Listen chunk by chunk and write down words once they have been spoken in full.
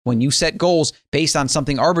When you set goals based on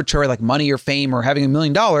something arbitrary like money or fame or having $1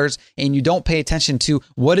 million, and you don't pay attention to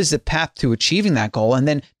what is the path to achieving that goal and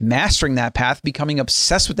then mastering that path, becoming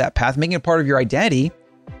obsessed with that path, making it part of your identity,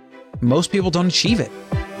 most people don't achieve it.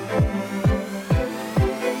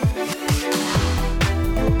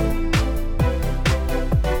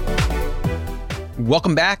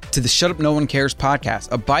 Welcome back to the Shut Up No One Cares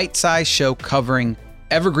podcast, a bite-sized show covering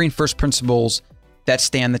evergreen first principles that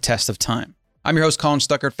stand the test of time. I'm your host, Colin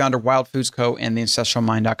Stuckert, founder of Wild Foods Co. and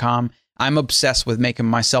theancestralmind.com. I'm obsessed with making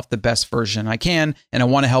myself the best version I can, and I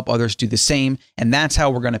want to help others do the same. And that's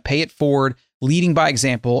how we're going to pay it forward, leading by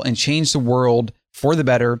example, and change the world for the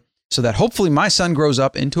better so that hopefully my son grows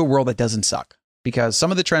up into a world that doesn't suck. Because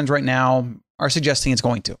some of the trends right now are suggesting it's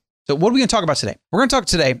going to. So what are we going to talk about today? We're going to talk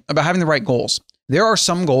today about having the right goals. There are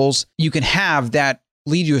some goals you can have that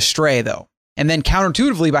lead you astray, though. And then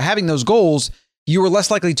counterintuitively, by having those goals, you are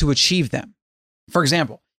less likely to achieve them. For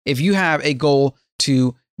example, if you have a goal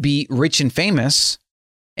to be rich and famous,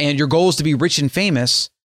 and your goal is to be rich and famous,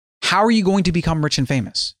 how are you going to become rich and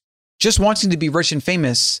famous? Just wanting to be rich and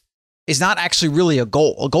famous is not actually really a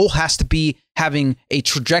goal. A goal has to be having a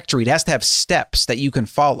trajectory. It has to have steps that you can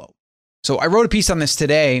follow. So I wrote a piece on this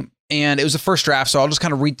today, and it was the first draft, so I'll just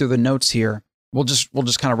kind of read through the notes here. We'll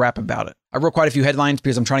just kind of rap about it. I wrote quite a few headlines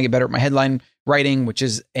because I'm trying to get better at my headline writing, which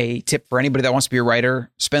is a tip for anybody that wants to be a writer.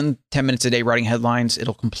 Spend 10 minutes a day writing headlines.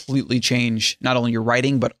 It'll completely change not only your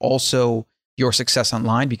writing, but also your success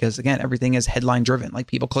online. Because again, everything is headline driven. Like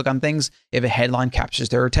people click on things if a headline captures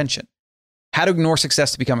their attention. How to ignore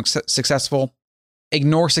success to become successful.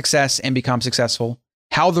 Ignore success and become successful.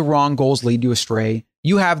 How the wrong goals lead you astray.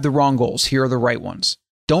 You have the wrong goals. Here are the right ones.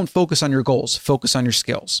 Don't focus on your goals. Focus on your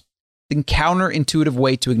skills. The counterintuitive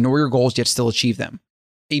way to ignore your goals yet still achieve them.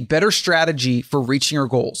 A better strategy for reaching your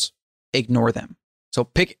goals, ignore them. So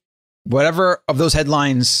pick whatever of those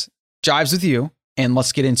headlines jives with you, and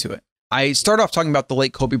let's get into it. I start off talking about the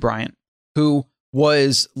late Kobe Bryant, who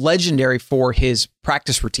was legendary for his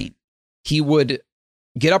practice routine. He would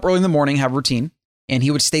get up early in the morning, have a routine, and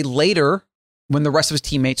he would stay later when the rest of his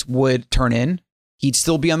teammates would turn in. He'd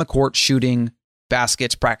still be on the court shooting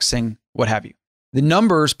baskets, practicing, what have you. The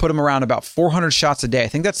numbers put him around about 400 shots a day. I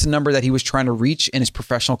think that's the number that he was trying to reach in his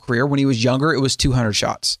professional career. When he was younger, it was 200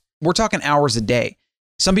 shots. We're talking hours a day.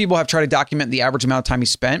 Some people have tried to document the average amount of time he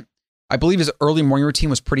spent. I believe his early morning routine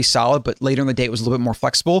was pretty solid, but later in the day, it was a little bit more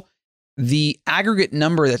flexible. The aggregate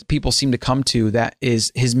number that people seem to come to that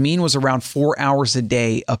is his mean was around 4 hours a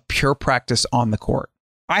day of pure practice on the court.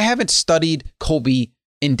 I haven't studied Kobe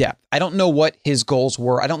in depth. I don't know what his goals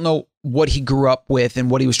were. I don't know what he grew up with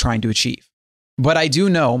and what he was trying to achieve. But I do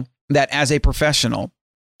know that as a professional,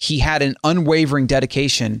 he had an unwavering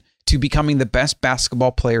dedication to becoming the best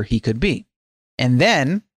basketball player he could be. And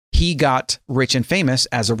then he got rich and famous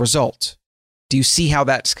as a result. Do you see how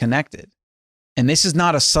that's connected? And this is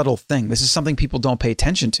not a subtle thing. This is something people don't pay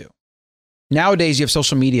attention to. Nowadays, you have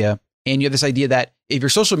social media, and you have this idea that if you're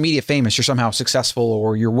social media famous, you're somehow successful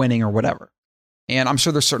or you're winning or whatever. And I'm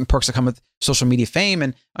sure there's certain perks that come with social media fame,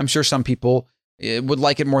 and I'm sure some people would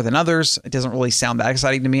like it more than others. It doesn't really sound that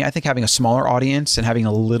exciting to me. I think having a smaller audience and having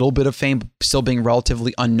a little bit of fame, but still being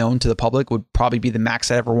relatively unknown to the public would probably be the max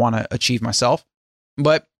I ever want to achieve myself.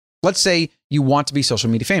 But let's say you want to be social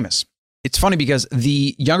media famous. It's funny because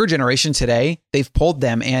the younger generation today, they've polled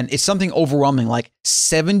them and it's something overwhelming. Like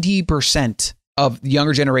 70% of the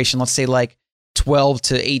younger generation, let's say like 12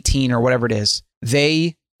 to 18 or whatever it is,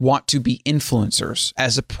 they want to be influencers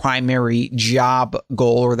as a primary job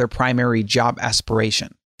goal or their primary job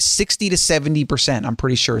aspiration. 60 to 70%, I'm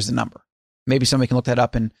pretty sure is the number. Maybe somebody can look that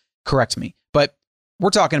up and correct me. But we're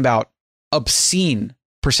talking about obscene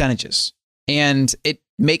percentages. And it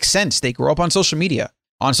makes sense. They grow up on social media.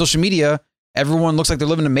 On social media, everyone looks like they're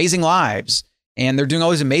living amazing lives and they're doing all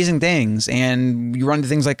these amazing things. And you run into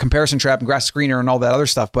things like comparison trap and grass screener and all that other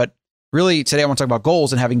stuff. But really, today I want to talk about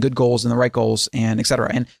goals and having good goals and the right goals and et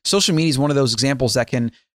cetera. And social media is one of those examples that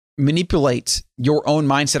can manipulate your own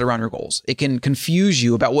mindset around your goals. It can confuse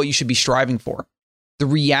you about what you should be striving for. The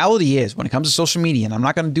reality is when it comes to social media, and I'm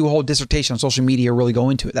not going to do a whole dissertation on social media or really go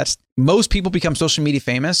into it. Most people become social media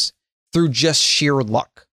famous through just sheer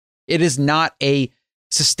luck. It is not a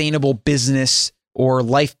sustainable business or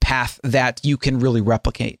life path that you can really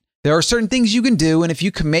replicate. There are certain things you can do, and if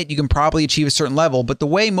you commit, you can probably achieve a certain level. But the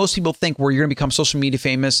way most people think where you're going to become social media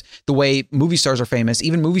famous, the way movie stars are famous,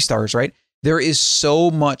 even movie stars, right? There is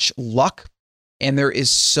so much luck, and there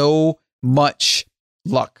is so much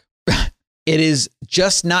luck. It is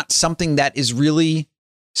just not something that is really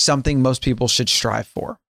something most people should strive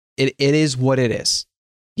for. It is what it is.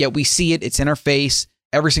 Yet we see it. It's in our face.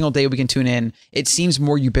 every single day we can tune in. It seems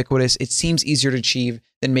more ubiquitous. It seems easier to achieve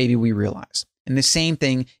than maybe we realize. And the same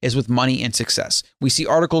thing is with money and success. We see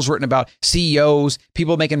articles written about CEOs,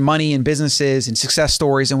 people making money in businesses and success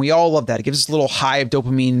stories, and we all love that. It gives us a little high of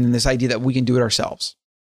dopamine and this idea that we can do it ourselves.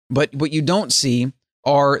 But what you don't see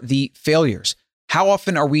are the failures. How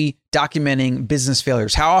often are we documenting business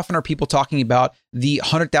failures? How often are people talking about the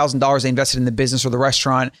 $100,000 they invested in the business or the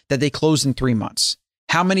restaurant that they closed in 3 months?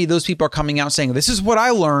 How many of those people are coming out saying, this is what I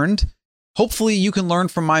learned. Hopefully you can learn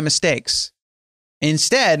from my mistakes.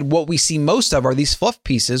 Instead, what we see most of are these fluff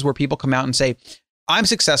pieces where people come out and say, I'm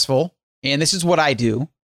successful and this is what I do.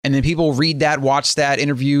 And then people read that, watch that,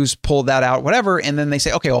 interviews, pull that out, whatever. And then they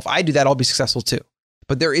say, okay, well, if I do that, I'll be successful too.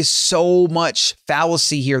 But there is so much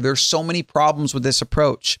fallacy here. There's so many problems with this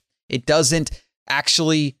approach. It doesn't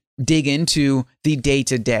actually dig into the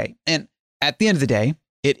day-to-day. And at the end of the day,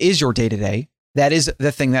 it is your day-to-day. That is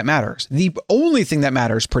the thing that matters. The only thing that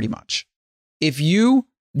matters pretty much. If you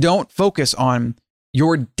don't focus on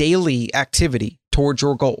your daily activity towards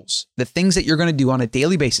your goals, the things that you're going to do on a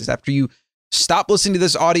daily basis after you stop listening to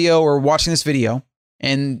this audio or watching this video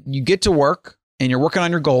and you get to work and you're working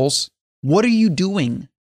on your goals, what are you doing?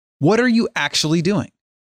 What are you actually doing?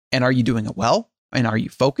 And are you doing it well? And are you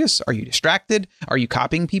focused? Are you distracted? Are you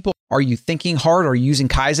copying people? Are you thinking hard? Are you using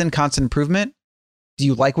Kaizen, constant improvement? Do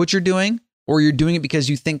you like what you're doing? Or you're doing it because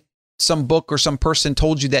you think some book or some person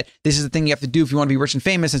told you that this is the thing you have to do if you want to be rich and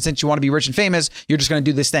famous. And since you want to be rich and famous, you're just going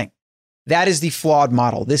to do this thing. That is the flawed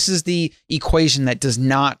model. This is the equation that does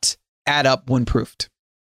not add up when proofed.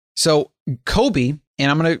 So Kobe,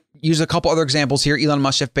 and I'm going to use a couple other examples here, Elon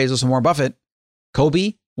Musk, Jeff Bezos, and Warren Buffett.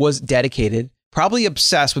 Kobe was dedicated, probably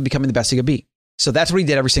obsessed with becoming the best he could be. So that's what he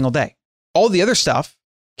did every single day. All the other stuff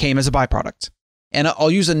came as a byproduct. And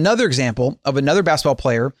I'll use another example of another basketball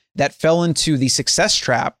player that fell into the success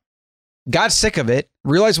trap, got sick of it,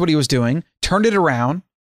 realized what he was doing, turned it around,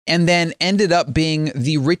 and then ended up being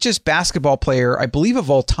the richest basketball player, I believe,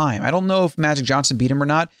 of all time. I don't know if Magic Johnson beat him or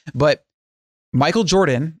not, but Michael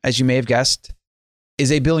Jordan, as you may have guessed,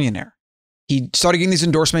 is a billionaire. He started getting these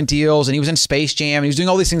endorsement deals and he was in Space Jam and he was doing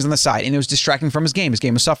all these things on the side and it was distracting from his game. His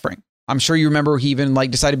game was suffering. I'm sure you remember he even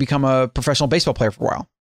decided to become a professional baseball player for a while.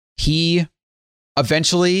 He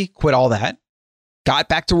eventually quit all that, got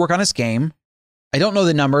back to work on his game. I don't know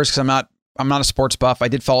the numbers because I'm not a sports buff. I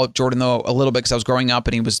did follow Jordan though a little bit because I was growing up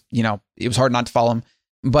and he was, it was hard not to follow him.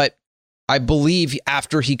 But I believe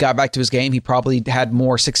after he got back to his game, he probably had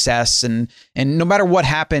more success and no matter what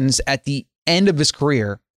happens at the end of his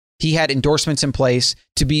career, he had endorsements in place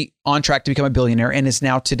to be on track to become a billionaire and is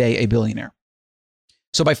now today a billionaire.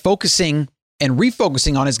 So by focusing and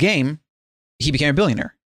refocusing on his game, he became a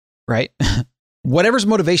billionaire, right? Whatever his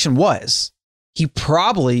motivation was, he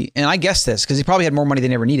probably, and I guess this because he probably had more money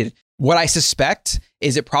than he ever needed. What I suspect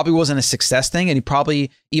is it probably wasn't a success thing. And he probably,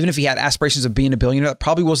 even if he had aspirations of being a billionaire, that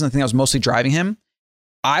probably wasn't the thing that was mostly driving him.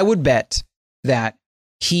 I would bet that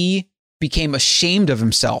he became ashamed of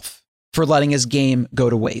himself for letting his game go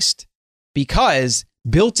to waste because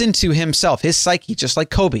built into himself, his psyche, just like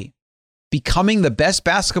Kobe, becoming the best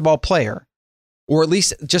basketball player, or at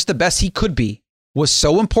least just the best he could be, was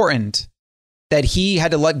so important that he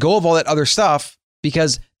had to let go of all that other stuff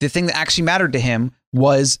because the thing that actually mattered to him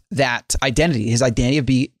was that identity, his identity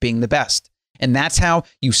of being the best. And that's how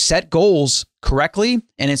you set goals correctly.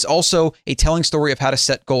 And it's also a telling story of how to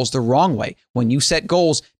set goals the wrong way. When you set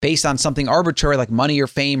goals based on something arbitrary like money or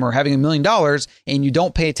fame or having $1 million, and you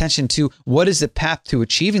don't pay attention to what is the path to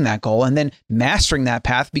achieving that goal and then mastering that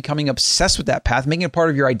path, becoming obsessed with that path, making it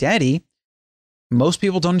part of your identity, most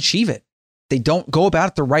people don't achieve it. They don't go about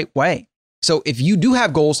it the right way. So if you do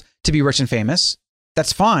have goals to be rich and famous,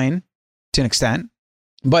 that's fine to an extent,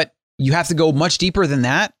 but you have to go much deeper than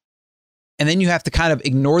that. And then you have to kind of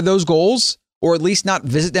ignore those goals or at least not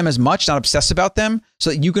visit them as much, not obsess about them so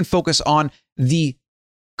that you can focus on the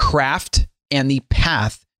craft and the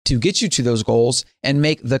path to get you to those goals and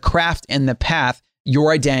make the craft and the path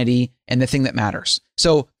your identity and the thing that matters.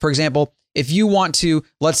 So for example, if you want to,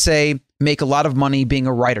 let's say, make a lot of money being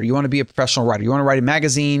a writer, you want to be a professional writer, you want to write in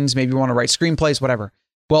magazines, maybe you want to write screenplays, whatever.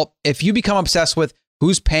 Well, if you become obsessed with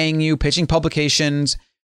who's paying you, pitching publications,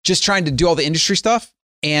 just trying to do all the industry stuff,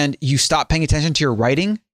 and you stop paying attention to your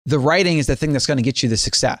writing, the writing is the thing that's going to get you the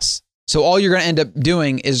success. So all you're going to end up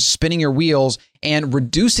doing is spinning your wheels and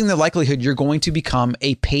reducing the likelihood you're going to become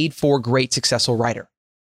a paid for great successful writer.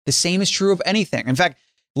 The same is true of anything. In fact,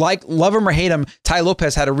 like love him or hate him, Tai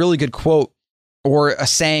Lopez had a really good quote or a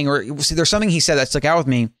saying, or see, there's something he said that stuck out with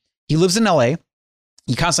me. He lives in LA.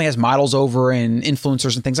 He constantly has models over and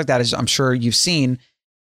influencers and things like that, as I'm sure you've seen.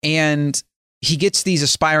 And he gets these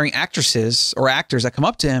aspiring actresses or actors that come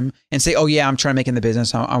up to him and say, oh yeah, I'm trying to make it in the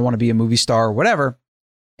business. I want to be a movie star or whatever.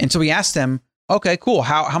 And so he asked them, okay, cool.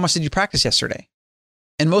 How much did you practice yesterday?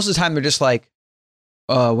 And most of the time they're just like,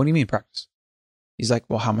 what do you mean practice? He's like,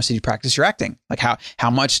 well, how much did you practice your acting? Like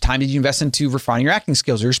how much time did you invest into refining your acting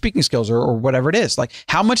skills or your speaking skills or whatever it is? Like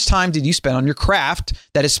how much time did you spend on your craft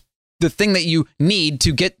that is the thing that you need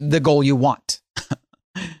to get the goal you want?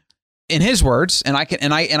 In his words, and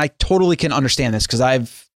I totally can understand this because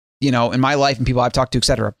I've, in my life and people I've talked to, et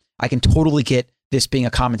cetera, I can totally get this being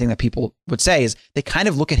a common thing that people would say is they kind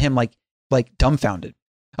of look at him like dumbfounded.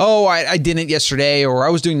 Oh, I didn't yesterday, or I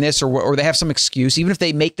was doing this, or they have some excuse. Even if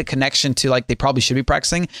they make the connection to like they probably should be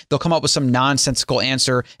practicing, they'll come up with some nonsensical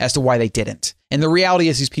answer as to why they didn't. And the reality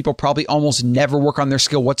is these people probably almost never work on their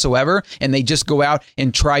skill whatsoever, and they just go out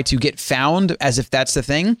and try to get found as if that's the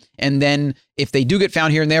thing. And then if they do get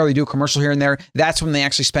found here and there, or they do a commercial here and there, that's when they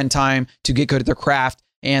actually spend time to get good at their craft.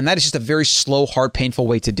 And that is just a very slow, hard, painful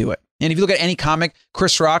way to do it. And if you look at any comic,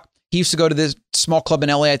 Chris Rock, he used to go to this small club in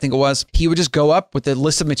LA, I think it was. He would just go up with a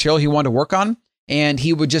list of material he wanted to work on, and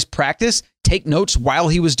he would just practice, take notes while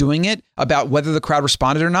he was doing it about whether the crowd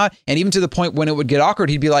responded or not. And even to the point when it would get awkward,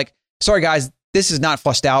 he'd be like, sorry guys, this is not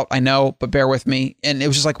fleshed out, I know, but bear with me. And it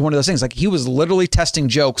was just like one of those things, like he was literally testing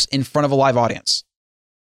jokes in front of a live audience.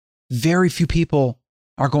 Very few people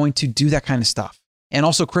are going to do that kind of stuff. And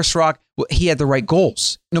also Chris Rock, he had the right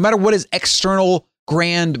goals. No matter what his external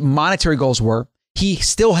grand monetary goals were, he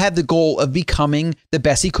still had the goal of becoming the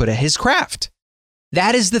best he could at his craft.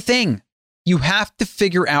 That is the thing. You have to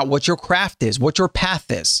figure out what your craft is, what your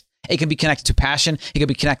path is. It can be connected to passion. It could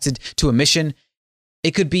be connected to a mission.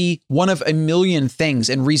 It could be one of a million things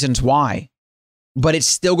and reasons why. But it's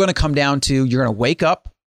still going to come down to you're going to wake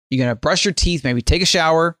up, you're going to brush your teeth, maybe take a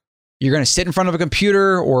shower, you're going to sit in front of a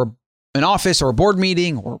computer or an office or a board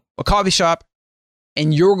meeting or a coffee shop,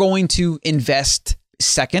 and you're going to invest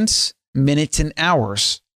seconds, minutes, and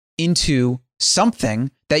hours into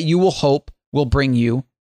something that you will hope will bring you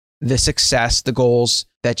the success, the goals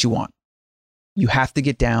that you want. You have to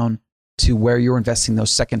get down to where you're investing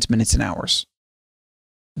those seconds, minutes, and hours.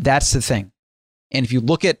 That's the thing. And if you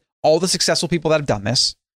look at all the successful people that have done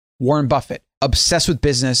this, Warren Buffett, obsessed with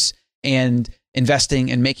business and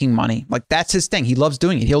investing and making money, like that's his thing. He loves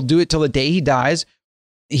doing it. He'll do it till the day he dies.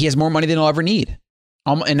 He has more money than he'll ever need.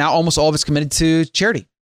 And now almost all of it's committed to charity.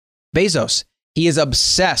 Bezos, he is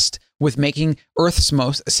obsessed with making Earth's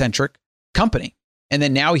most eccentric company. And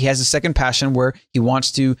then now he has a second passion where he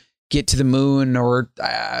wants to get to the moon or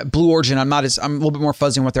Blue Origin. I'm a little bit more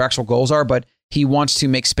fuzzy on what their actual goals are, but he wants to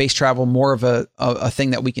make space travel more of a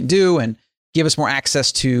thing that we can do and give us more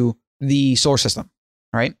access to the solar system,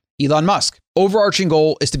 right? Elon Musk, overarching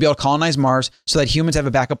goal is to be able to colonize Mars so that humans have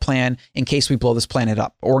a backup plan in case we blow this planet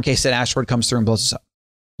up or in case an asteroid comes through and blows us up.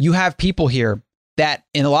 You have people here that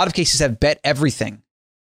in a lot of cases have bet everything,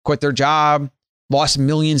 quit their job, lost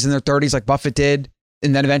millions in their 30s like Buffett did,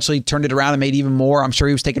 and then eventually turned it around and made even more. I'm sure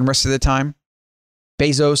he was taking risks at the time.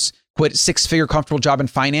 Bezos quit a 6-figure comfortable job in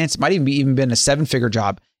finance. It might even been a 7-figure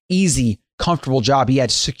job. Easy, comfortable job he had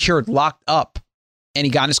secured, locked up. And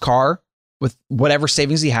he got in his car with whatever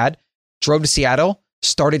savings he had, drove to Seattle,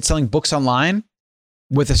 started selling books online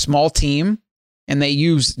with a small team, and they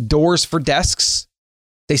used doors for desks.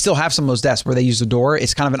 They still have some of those desks where they use the door.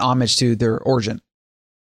 It's kind of an homage to their origin.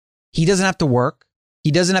 He doesn't have to work. He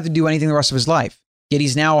doesn't have to do anything the rest of his life. Yet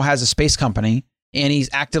he's now has a space company and he's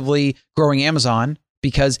actively growing Amazon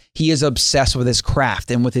because he is obsessed with his craft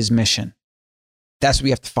and with his mission. That's what we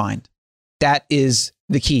have to find. That is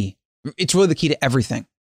the key. It's really the key to everything.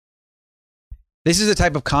 This is the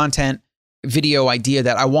type of content, video idea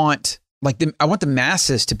that I want. I want the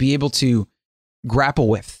masses to be able to grapple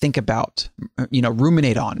with, think about,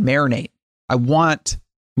 ruminate on, marinate. I want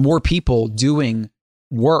more people doing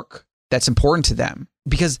work that's important to them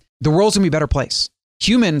because the world's gonna be a better place.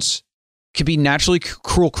 Humans can be naturally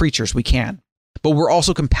cruel creatures. We can, but we're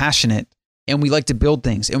also compassionate and we like to build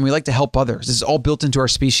things and we like to help others. This is all built into our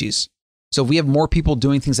species. So if we have more people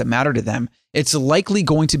doing things that matter to them, it's likely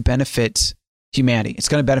going to benefit humanity. It's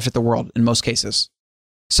going to benefit the world in most cases.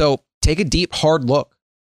 So take a deep, hard look.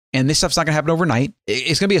 And this stuff's not going to happen overnight.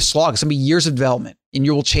 It's going to be a slog. It's going to be years of development. And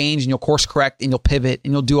you will change and you'll course correct and you'll pivot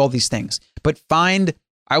and you'll do all these things. But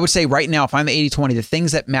I would say right now, find the 80-20, the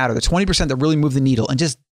things that matter, the 20% that really move the needle, and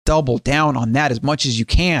just double down on that as much as you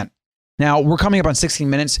can. Now, we're coming up on 16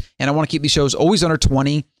 minutes, and I want to keep these shows always under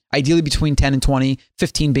 20, ideally between 10 and 20,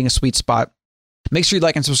 15 being a sweet spot. Make sure you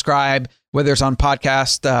like and subscribe, whether it's on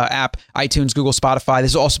podcast app, iTunes, Google, Spotify.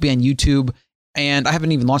 This will also be on YouTube And I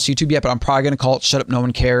haven't even launched YouTube yet, but I'm probably going to call it Shut Up, No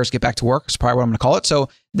One Cares, Get Back to Work. It's probably what I'm going to call it. So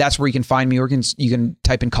that's where you can find me, or you can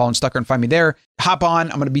type in Colin Stuckert and find me there. Hop on.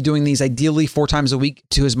 I'm going to be doing these ideally 4 times a week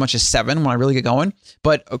to as much as 7 when I really get going.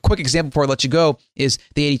 But a quick example before I let you go is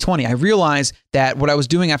the 80-20. I realized that what I was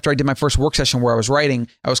doing after I did my first work session where I was writing,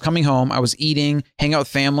 I was coming home, I was eating, hanging out with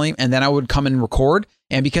family, and then I would come and record.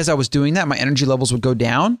 And because I was doing that, my energy levels would go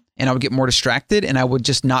down and I would get more distracted and I would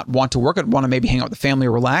just not want to work. I'd want to maybe hang out with the family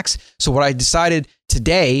or relax. So what I decided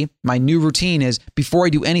today, my new routine is before I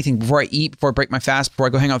do anything, before I eat, before I break my fast, before I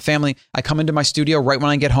go hang out with family, I come into my studio right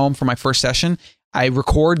when I get home from my first session. I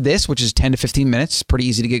record this, which is 10 to 15 minutes, pretty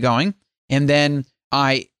easy to get going. And then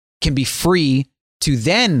I can be free to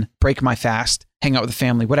then break my fast, hang out with the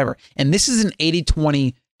family, whatever. And this is an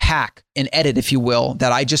 80-20 hack, an edit, if you will,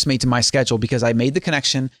 that I just made to my schedule because I made the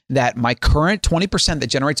connection that my current 20% that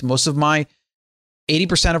generates most of my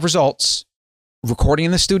 80% of results, recording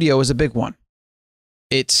in the studio is a big one.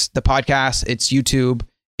 It's the podcast, it's YouTube,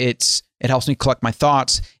 it helps me collect my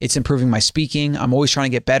thoughts, it's improving my speaking. I'm always trying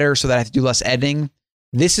to get better so that I have to do less editing.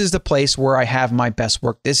 This is the place where I have my best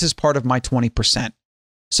work. This is part of my 20%.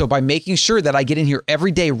 So by making sure that I get in here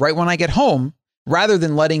every day right when I get home, rather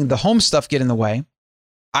than letting the home stuff get in the way,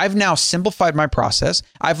 I've now simplified my process.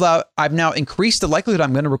 I've now increased the likelihood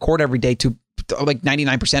I'm going to record every day to like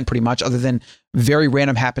 99% pretty much, other than very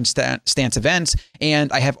random happenstance events. And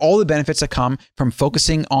I have all the benefits that come from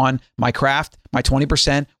focusing on my craft, my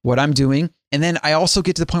 20%, what I'm doing. And then I also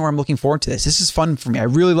get to the point where I'm looking forward to this. This is fun for me. I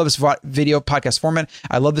really love this video podcast format.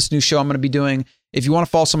 I love this new show I'm going to be doing. If you want to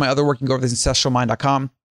follow some of my other work, you can go over to ancestral.mind.com. You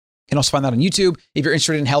can also find that on YouTube. If you're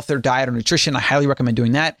interested in health or diet or nutrition, I highly recommend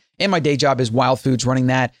doing that. And my day job is Wild Foods, running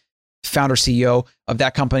that, founder, CEO of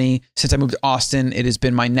that company. Since I moved to Austin, it has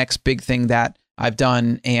been my next big thing that I've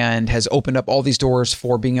done and has opened up all these doors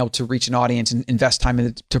for being able to reach an audience and invest time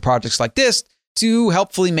into projects like this to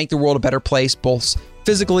helpfully make the world a better place, both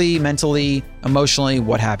physically, mentally, emotionally,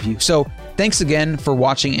 what have you. So thanks again for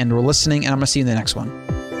watching and for listening, and I'm going to see you in the next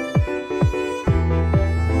one.